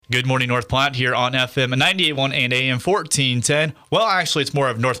Good morning, North Platte, here on FM 98.1 and AM 1410. Well, actually, it's more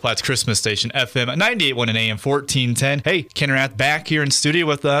of North Platte's Christmas station, FM 98.1 and AM 1410. Hey, Ken Rath back here in studio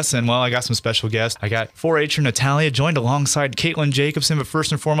with us, and well, I got some special guests. I got 4-H'er Natalia joined alongside Caitlin Jacobson, but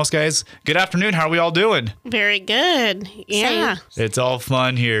first and foremost, guys, good afternoon. How are we all doing? Very good. Yeah. It's all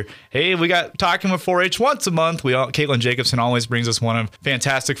fun here. Hey, we got talking with 4-H once a month. Caitlin Jacobson always brings us one of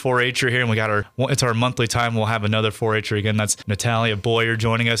fantastic 4-H'er here, and we got it's our monthly time. We'll have another 4-H'er again. That's Natalia Boyer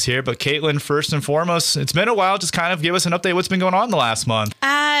joining us here. But Caitlin, first and foremost, it's been a while. Just kind of give us an update. What's been going on the last month?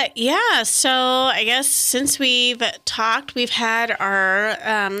 Yeah. So I guess since we've talked, we've had our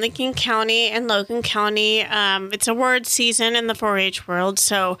Lincoln County and Logan County. It's award season in the 4-H world.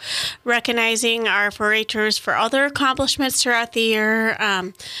 So recognizing our 4-H'ers for all their accomplishments throughout the year.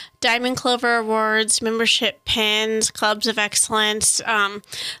 Diamond Clover Awards, membership pins, clubs of excellence. The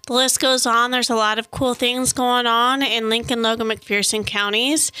list goes on. There's a lot of cool things going on in Lincoln, Logan, McPherson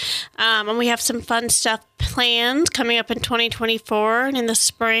counties. And we have some fun stuff planned coming up in 2024. And in the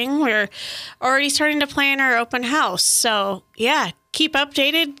spring, we're already starting to plan our open house. So, yeah, keep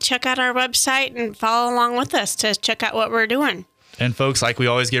updated. Check out our website and follow along with us to check out what we're doing. And folks, like we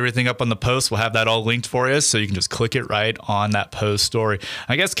always get everything up on the post, we'll have that all linked for you, so you can just click it right on that post story.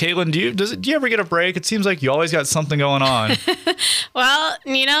 I guess, Caitlin, do you ever get a break? It seems like you always got something going on. Well,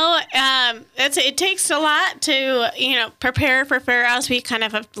 it takes a lot to prepare for fair, as we kind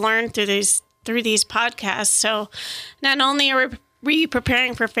of have learned through these podcasts. So not only are we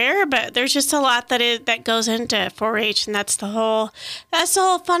preparing for fair, but there's just a lot that goes into 4-H, and that's the whole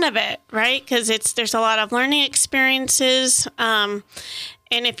fun of it, right? Because there's a lot of learning experiences, and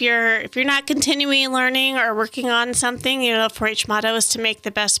if you're not continuing learning or working on something, the 4-H motto is to make the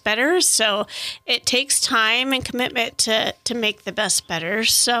best better. So it takes time and commitment to make the best better.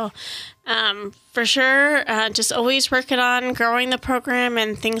 So for sure, just always working on growing the program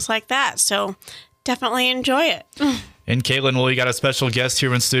and things like that. So definitely enjoy it. And Caitlin, well, you got a special guest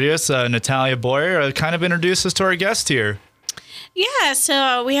here in studios, Natalia Boyer. Kind of introduce us to our guest here. Yeah,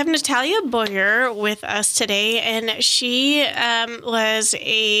 so we have Natalia Boyer with us today, and she was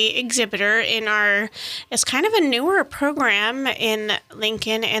a exhibitor in it's kind of a newer program in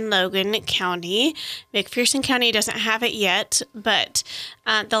Lincoln and Logan County. McPherson County doesn't have it yet, but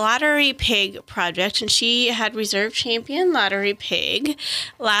the Lottery Pig Project, and she had reserve champion Lottery Pig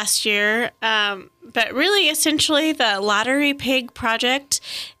last year. But really, essentially, the Lottery Pig Project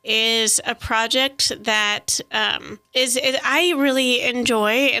is a project that I really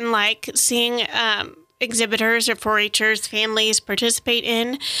enjoy and like seeing exhibitors or 4-H'ers families participate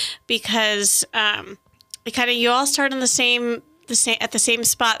in, because you all start on the same at the same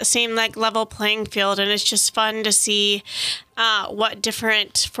spot, the same level playing field, and it's just fun to see what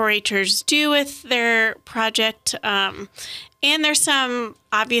different 4-H'ers do with their project. And there's some,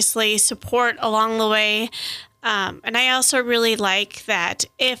 obviously, support along the way. And I also really like that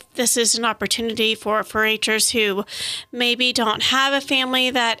if this is an opportunity for 4-H'ers who maybe don't have a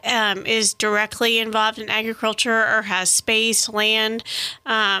family that is directly involved in agriculture or has space, land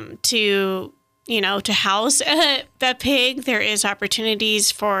to house a pig, there is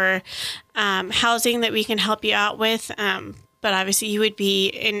opportunities for housing that we can help you out with. But obviously you would be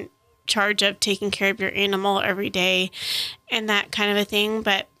in charge of taking care of your animal every day and that kind of a thing.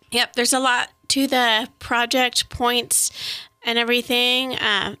 But yep, there's a lot to the project, points and everything.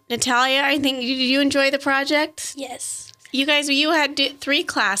 Natalia, I think, did you enjoy the project? Yes. You guys, you had 3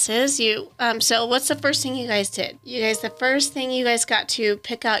 classes. So what's the first thing you guys did? The first thing you guys got to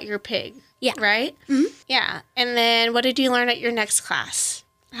pick out your pig. Yeah. Right? Mm-hmm. Yeah. And then what did you learn at your next class?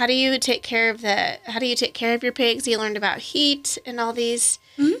 How do you take care of your pigs? You learned about heat and all these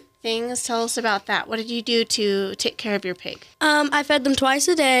things. Tell us about that. What did you do to take care of your pig? I fed them twice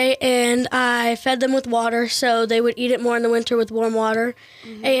a day, and I fed them with water so they would eat it more in the winter with warm water.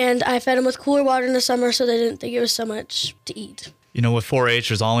 Mm-hmm. And I fed them with cooler water in the summer so they didn't think it was so much to eat. With 4-H,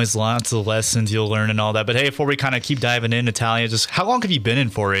 there's always lots of lessons you'll learn and all that. But hey, before we kind of keep diving in, Natalia, just how long have you been in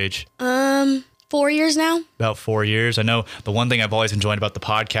 4-H? 4 years now. About 4 years. I know the one thing I've always enjoyed about the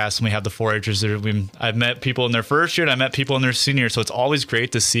podcast when we have the 4-H'ers, I've met people in their first year and I met people in their senior year. So it's always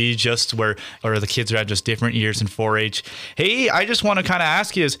great to see just where the kids are at just different years in 4-H. Hey, I just want to kind of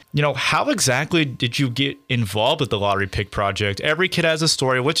ask you how exactly did you get involved with the Lottery Pig Project? Every kid has a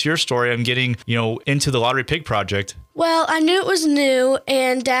story. What's your story on getting, into the Lottery Pig Project? Well, I knew it was new,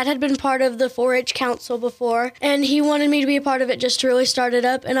 and Dad had been part of the 4-H Council before, and he wanted me to be a part of it just to really start it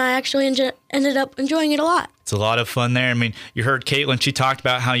up, and I actually ended up enjoying it a lot. It's a lot of fun there. I mean, you heard Caitlin, she talked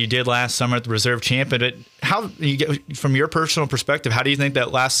about how you did last summer at the reserve champion. How, from your personal perspective, how do you think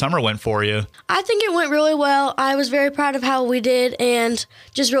that last summer went for you? I think it went really well. I was very proud of how we did and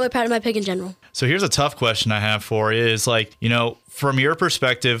just really proud of my pig in general. So here's a tough question I have for you is from your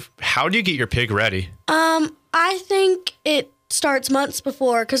perspective, how do you get your pig ready? I think it starts months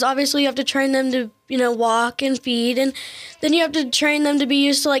before, because obviously you have to train them to, walk and feed, and then you have to train them to be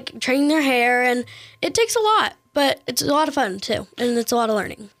used to training their hair, and it takes a lot, but it's a lot of fun too, and it's a lot of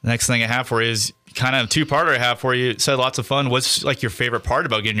learning. The next thing I have for you is kind of a two-parter I have for you. It said lots of fun. What's your favorite part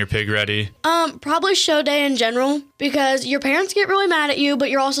about getting your pig ready? Probably show day in general, because your parents get really mad at you, but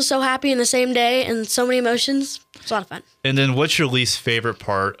you're also so happy in the same day and so many emotions. It's a lot of fun. And then what's your least favorite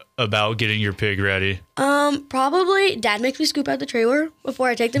part about getting your pig ready? Probably Dad makes me scoop out the trailer before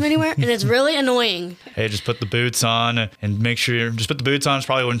I take them anywhere, and it's really annoying. Hey, just put the boots on and make sure just put the boots on. It's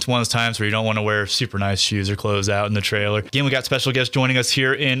probably one of those times where you don't want to wear super nice shoes or clothes out in the trailer. Again, we got special guests joining us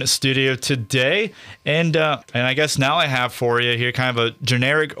here in studio today. And I guess now I have for you here kind of a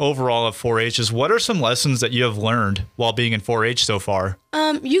generic overall of 4-H is what are some lessons that you have learned while being in 4-H so far?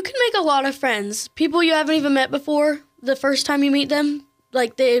 You can make a lot of friends. People you haven't even met before, the first time you meet them,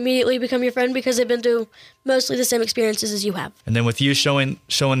 they immediately become your friend because they've been through mostly the same experiences as you have. And then with you showing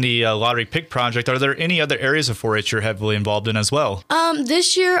the Lottery Pig Project, are there any other areas of 4-H you're heavily involved in as well?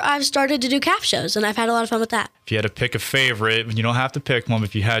 This year I've started to do calf shows, and I've had a lot of fun with that. If you had to pick a favorite, you don't have to pick one,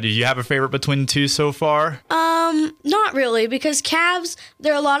 but do you have a favorite between the two so far? Not really, because calves,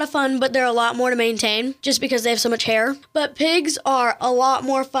 they're a lot of fun, but they're a lot more to maintain just because they have so much hair. But pigs are a lot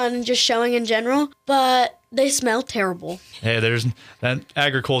more fun just showing in general, but they smell terrible. Hey, there's that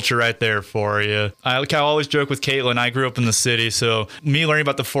agriculture right there for you. I always joke with Caitlin, I grew up in the city, so me learning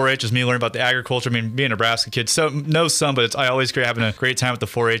about the 4-H is me learning about the agriculture. I mean, being a Nebraska kid, so know some, but I always having a great time with the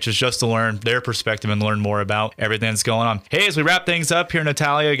 4-H is just to learn their perspective and learn more about everything that's going on. Hey, as we wrap things up here,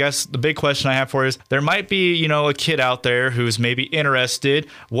 Natalia, I guess the big question I have for you is there might be, a kid out there who's maybe interested.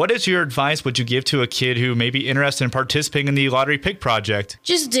 What is your advice would you give to a kid who may be interested in participating in the Lottery Pig Project?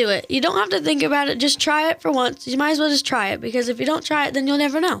 Just do it. You don't have to think about it. Just try it for once. You might as well just try it, because if you don't try it, then you'll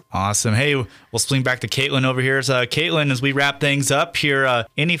never know. Awesome. Hey, we'll swing back to Caitlin over here. Caitlin, as we wrap things up here,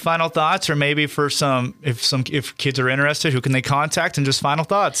 any final thoughts, or maybe for if kids are interested, who can they contact, and just final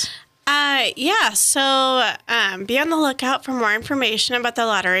thoughts? So be on the lookout for more information about the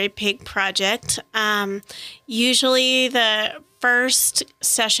Lottery Pig Project. Usually the first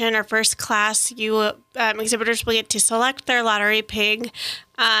session or first class, exhibitors will get to select their lottery pig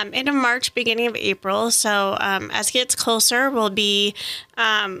end of March, beginning of April. So as it gets closer, we'll be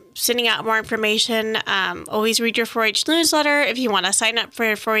sending out more information. Always read your 4-H newsletter if you want to sign up for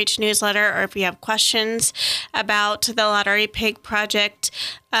your 4-H newsletter, or if you have questions about the Lottery Pig Project.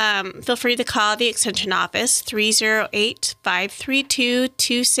 Feel free to call the Extension office,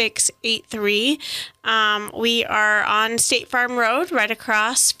 308-532-2683. We are on State Farm Road, right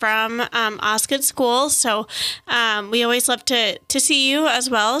across from Osgood School. So we always love to see you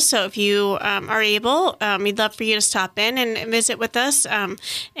as well. So if you are able, we'd love for you to stop in and visit with us and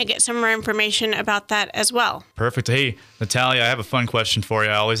get some more information about that as well. Perfect. Hey, Natalia, I have a fun question for you.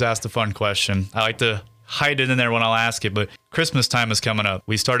 I always ask the fun question. I like to hide it in there when I'll ask it, but Christmas time is coming up.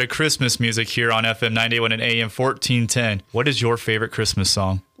 We started Christmas music here on FM 98 and AM 1410. What is your favorite Christmas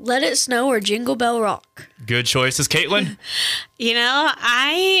song? Let It Snow or Jingle Bell Rock. Good choices. Caitlin?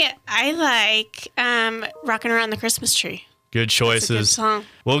 I like Rockin' Around the Christmas Tree. Good choices. That's a good song.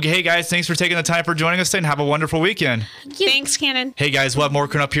 Well, hey guys, thanks for taking the time for joining us today, and have a wonderful weekend. Thanks, Cannon. Hey guys, we'll have more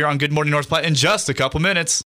coming up here on Good Morning North Platte in just a couple minutes.